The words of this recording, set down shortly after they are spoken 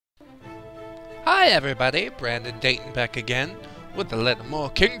Hi everybody, Brandon Dayton back again with a little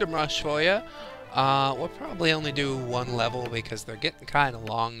more Kingdom Rush for you. We'll probably only do one level because they're getting kind of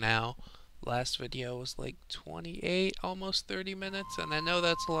long now. Last video was like 28, almost 30 minutes, and I know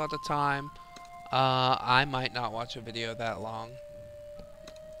that's a lot of time. I might not watch a video that long.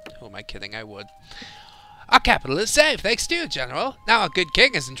 Who am I kidding? I would. Our capital is safe, thanks to you, General. Now our good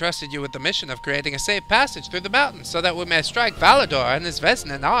king has entrusted you with the mission of creating a safe passage through the mountains so that we may strike Valador and his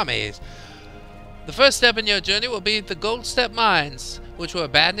Vesnan armies. The first step in your journey will be the Gold Step Mines, which were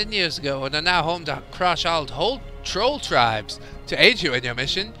abandoned years ago and are now home to crush-out whole troll tribes. To aid you in your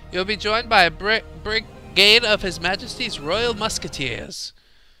mission, you'll be joined by a brigade of His Majesty's Royal Musketeers.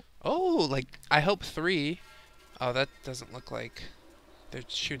 Oh, like, I hope 3. Oh, that doesn't look like... They're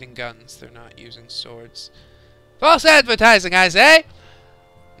shooting guns. They're not using swords. False advertising, I say!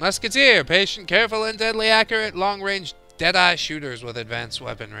 Musketeer, patient, careful, and deadly accurate, long-range, dead-eye shooters with advanced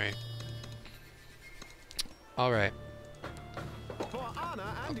weaponry. Alright.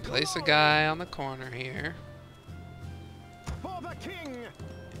 I'll place a guy on the corner here.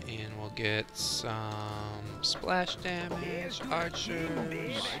 And we'll get some splash damage,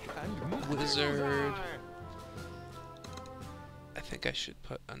 archers, wizard. I think I should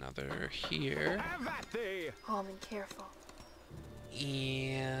put another here. Calm and careful.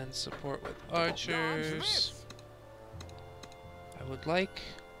 And support with archers. I would like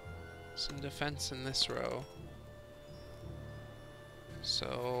some defense in this row.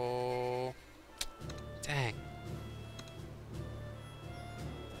 So... Dang.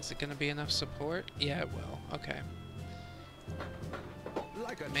 Is it going to be enough support? Yeah, it will. Okay.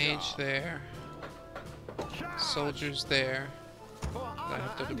 Mage there. Soldiers there. I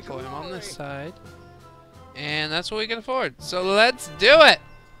have to deploy him on this side. And that's what we can afford. So let's do it!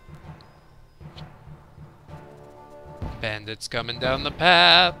 Bandits coming down the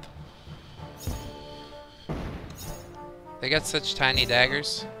path. They got such tiny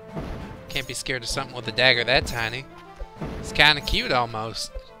daggers. Can't be scared of something with a dagger that tiny. It's kind of cute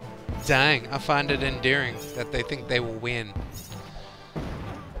almost. Dang, I find it endearing that they think they will win.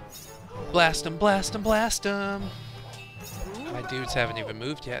 Blast them, blast them, blast them. My dudes haven't even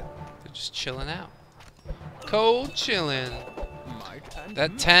moved yet. They're just chilling out. Cold chilling.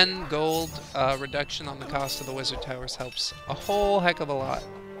 That 10 gold reduction on the cost of the wizard towers helps a whole heck of a lot.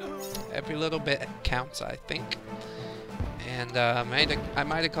 Every little bit counts, I think. And I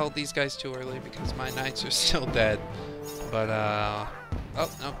might have called these guys too early because my knights are still dead. But oh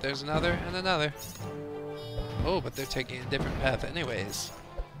nope, there's another and another. Oh, but they're taking a different path anyways.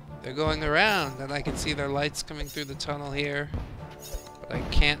 They're going around, and I can see their lights coming through the tunnel here. But I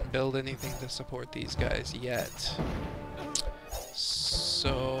can't build anything to support these guys yet.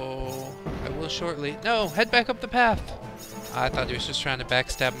 So... I will shortly... No! Head back up the path! I thought he was just trying to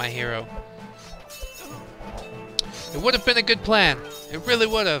backstab my hero. It would have been a good plan. It really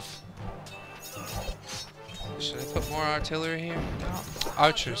would have. Should I put more artillery here? No.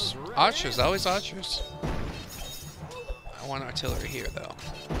 Archers. Archers. Always archers. I want artillery here, though.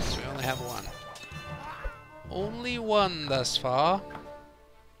 Because we only have one. Only one thus far.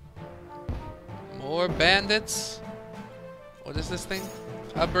 More bandits. What is this thing?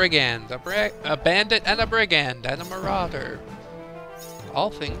 A brigand. A bandit and a brigand and a marauder. All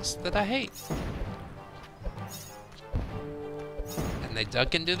things that I hate. And they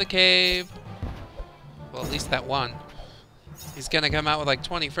duck into the cave. Well, at least that one. He's gonna come out with like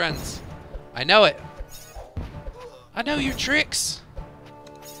 20 friends. I know it. I know your tricks!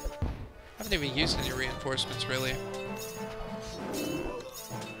 I haven't even used any reinforcements, really.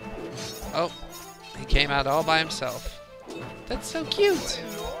 Oh, he came out all by himself. That's so cute!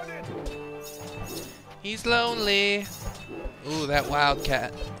 He's lonely. Ooh, that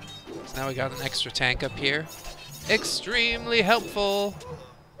wildcat. So now we got an extra tank up here. Extremely helpful!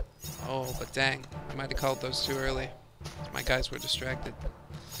 Oh, but dang, I might have called those too early. My guys were distracted.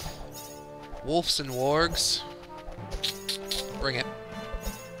 Wolves and wargs. Bring it.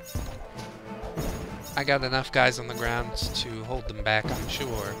 I got enough guys on the ground to hold them back, I'm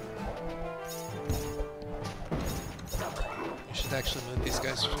sure. We should actually move these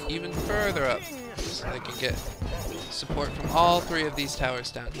guys even further up so they can get support from all 3 of these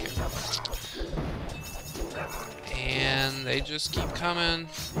towers down here. And they just keep coming.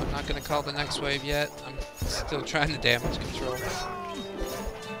 I'm not going to call the next wave yet. I'm still trying to damage control.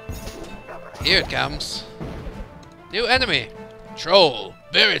 Here it comes. New enemy. Troll.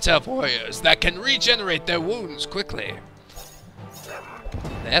 Very tough warriors that can regenerate their wounds quickly.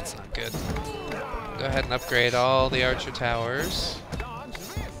 That's not good. Go ahead and upgrade all the archer towers.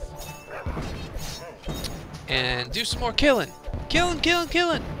 And do some more killing. Killing, killing,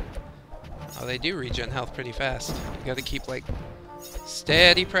 killing. Oh, they do regen health pretty fast. You gotta keep, like,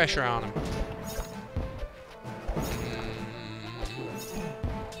 steady pressure on them.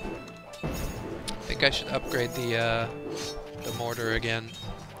 I think I should upgrade the mortar again.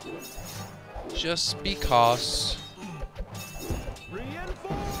 Just because.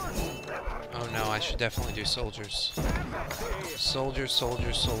 Oh no, I should definitely do soldiers. Soldiers,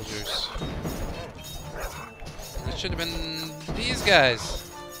 soldiers, soldiers. It should have been these guys.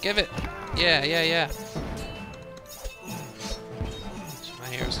 Give it. Yeah, yeah, yeah. So my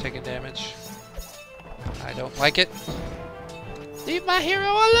hero's taking damage. I don't like it. Leave my hero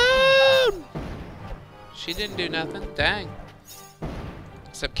alone! She didn't do nothing. Dang.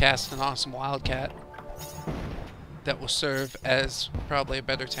 Except cast an awesome wildcat that will serve as probably a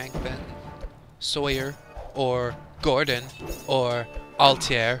better tank than Sawyer or Gordon or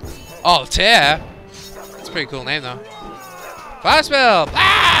Altair. Altair? That's a pretty cool name though. Fire spell!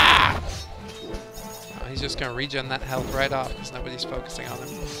 Ah! Oh, he's just gonna regen that health right off because nobody's focusing on him.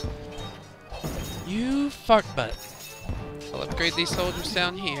 You fart butt. I'll upgrade these soldiers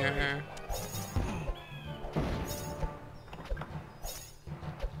down here.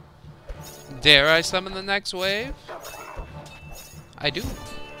 Dare I summon the next wave? I do.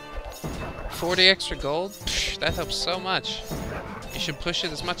 40 extra gold? Psh, that helps so much. You should push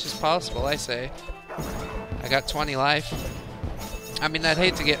it as much as possible, I say. I got 20 life. I mean, I'd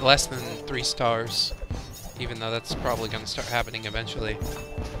hate to get less than 3 stars. Even though that's probably going to start happening eventually.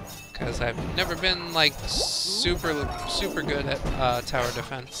 Because I've never been, like, super good at tower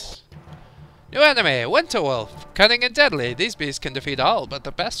defense. New enemy, Winter Wolf. Cunning and deadly. These beasts can defeat all but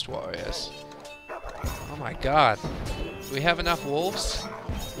the best warriors. Oh my god. Do we have enough wolves?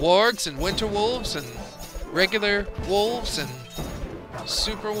 Wargs and winter wolves and regular wolves and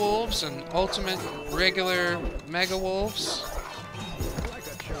super wolves and ultimate regular mega wolves.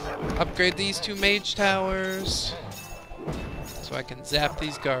 Upgrade these 2 mage towers so I can zap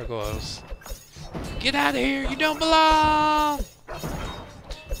these gargoyles. Get out of here, you don't belong!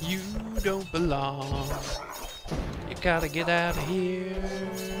 You don't belong. You gotta get out of here.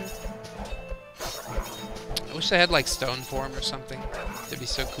 I wish I had like stone form or something. That'd be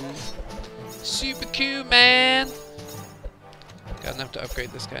so cool. Super cool, man. Got enough to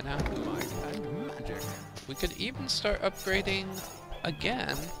upgrade this guy now. We could even start upgrading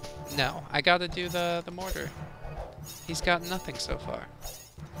again. No, I gotta do the mortar. He's got nothing so far.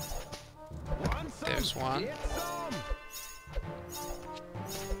 There's one.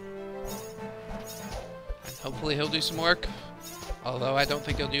 And hopefully he'll do some work. Although I don't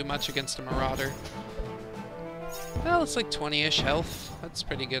think he'll do much against a marauder. Well, it's like 20-ish health. That's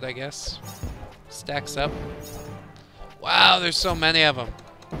pretty good, I guess. Stacks up. Wow, there's so many of them.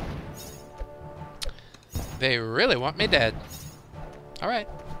 They really want me dead. Alright.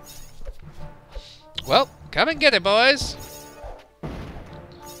 Well, come and get it, boys.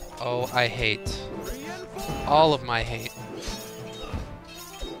 Oh, I hate. All of my hate.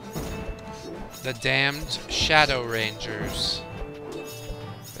 The damned Shadow Rangers.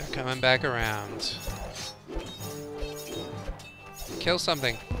 They're coming back around. Kill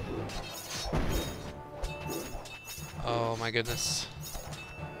something. Oh my goodness.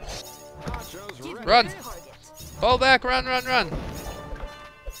 Run! Fall back, run, run, run!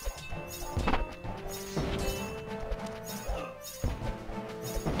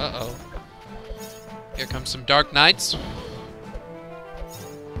 Uh-oh. Here comes some Dark Knights.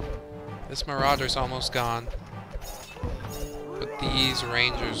 This Marauder's almost gone. But these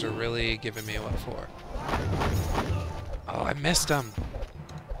Rangers are really giving me what for. Oh, I missed him.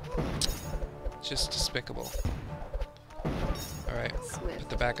 Just despicable. Alright, put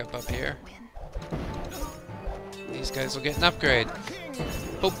the backup up here. These guys will get an upgrade.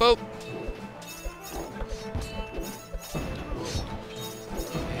 Boop, boop.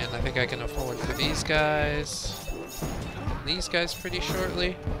 And I think I can afford for these guys. These guys pretty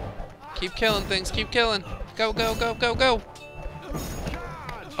shortly. Keep killing things, keep killing. Go, go, go, go, go.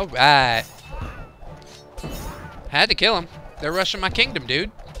 Alright. Had to kill him. They're rushing my kingdom,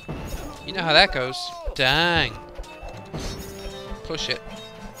 dude. You know how that goes. Dang. Push it.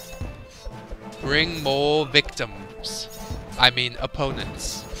 Bring more victims. I mean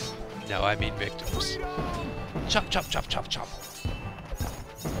opponents. No, I mean victims. Chop, chop, chop, chop, chop.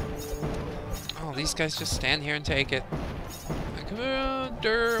 Oh, these guys just stand here and take it.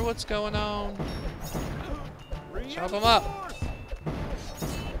 Commander, what's going on? Chop him up.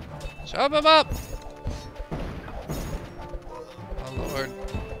 Chop him up. Oh, Lord.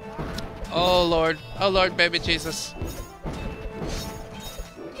 Oh, Lord. Oh, Lord, baby Jesus.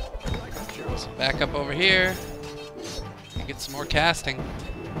 So back up over here. And get some more casting.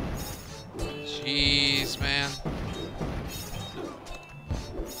 Jeez, man.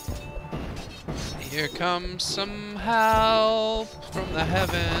 Here comes some help from the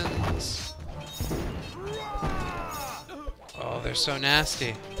heavens. Oh, they're so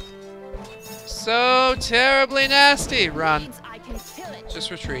nasty. So terribly nasty. Run.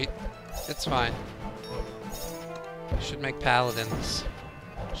 Just retreat. It's fine. Should make paladins.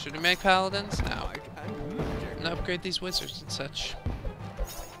 Should we make paladins? No. I'm gonna upgrade these wizards and such.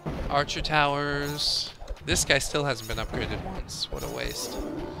 Archer towers. This guy still hasn't been upgraded once. What a waste.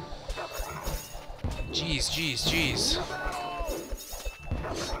 Jeez, jeez, jeez.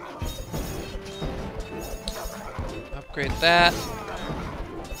 Upgrade that.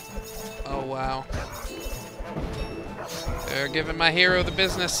 Oh, wow. They're giving my hero the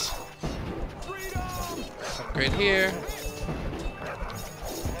business. Upgrade here.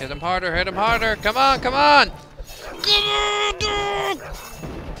 Hit him harder, hit him harder. Come on, come on! Come on, dog!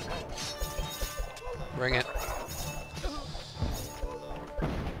 Bring it.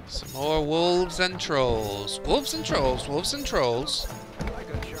 Some more wolves and trolls. Wolves and trolls, wolves and trolls.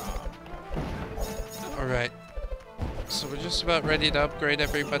 Alright. So we're just about ready to upgrade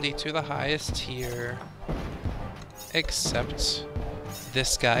everybody to the highest tier. Except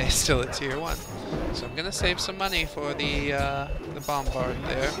this guy is still at tier 1. So I'm gonna save some money for the bombard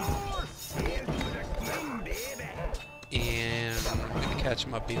there. And I'm gonna catch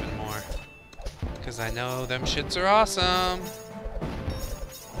him up even more. Because I know them shits are awesome.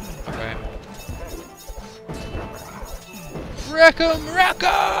 Okay. Wreck 'em! Wreck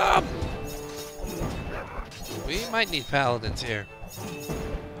 'em! We might need paladins here.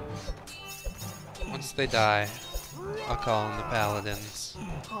 Once they die, I'll call them the paladins.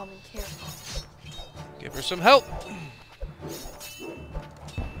 Calm and careful. Give her some help!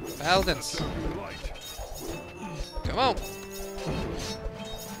 Paladins! Come on!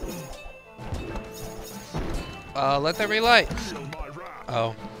 Let there be light!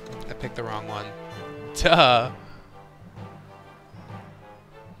 Oh, I picked the wrong one. Duh!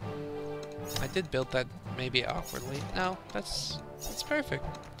 I did build that maybe awkwardly. No, that's perfect.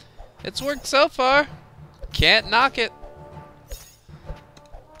 It's worked so far. Can't knock it.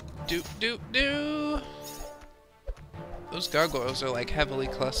 Doop doop doo. Those gargoyles are like heavily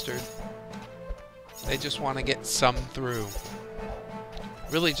clustered. They just want to get some through.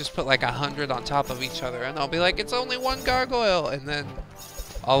 Really just put like 100 on top of each other and I'll be like, it's only one gargoyle, and then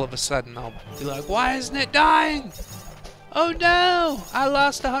all of a sudden I'll be like, why isn't it dying? Oh no! I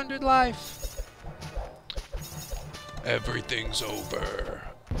lost 100 life. Everything's over.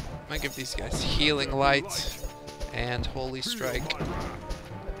 I'm gonna give these guys healing light and holy strike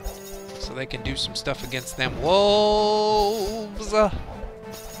so they can do some stuff against them wolves.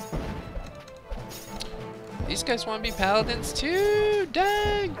 These guys want to be paladins too?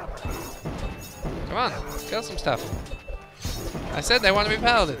 Dang! Come on, kill some stuff. I said they want to be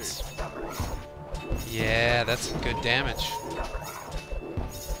paladins. Yeah, that's some good damage.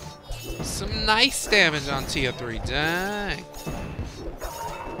 Some nice damage on tier 3. Dang.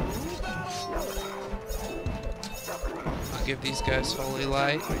 I'll give these guys holy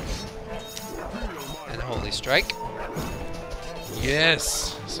light and holy strike.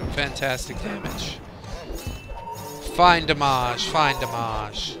 Yes, some fantastic damage. Fine damage, fine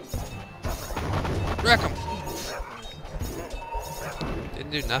damage. Wreck 'em.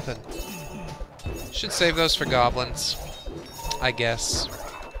 Didn't do nothing. Should save those for goblins, I guess.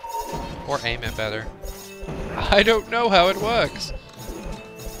 Or aim it better. I don't know how it works.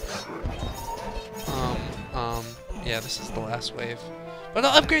 Yeah, this is the last wave. But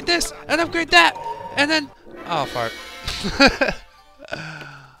I'll upgrade this, and upgrade that, and then... Oh, fart.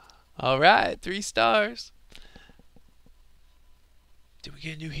 Alright, 3 stars. Did we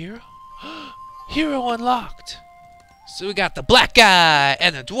get a new hero? Hero unlocked! So we got the black guy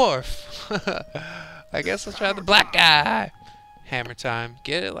and a dwarf. I guess I'll try the black guy. Hammer time.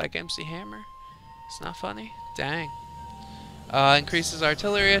 Get it like MC Hammer? It's not funny? Dang. Increases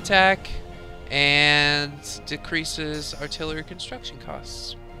artillery attack and decreases artillery construction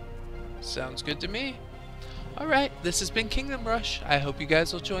costs. Sounds good to me. Alright, this has been Kingdom Rush. I hope you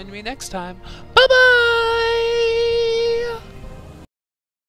guys will join me next time.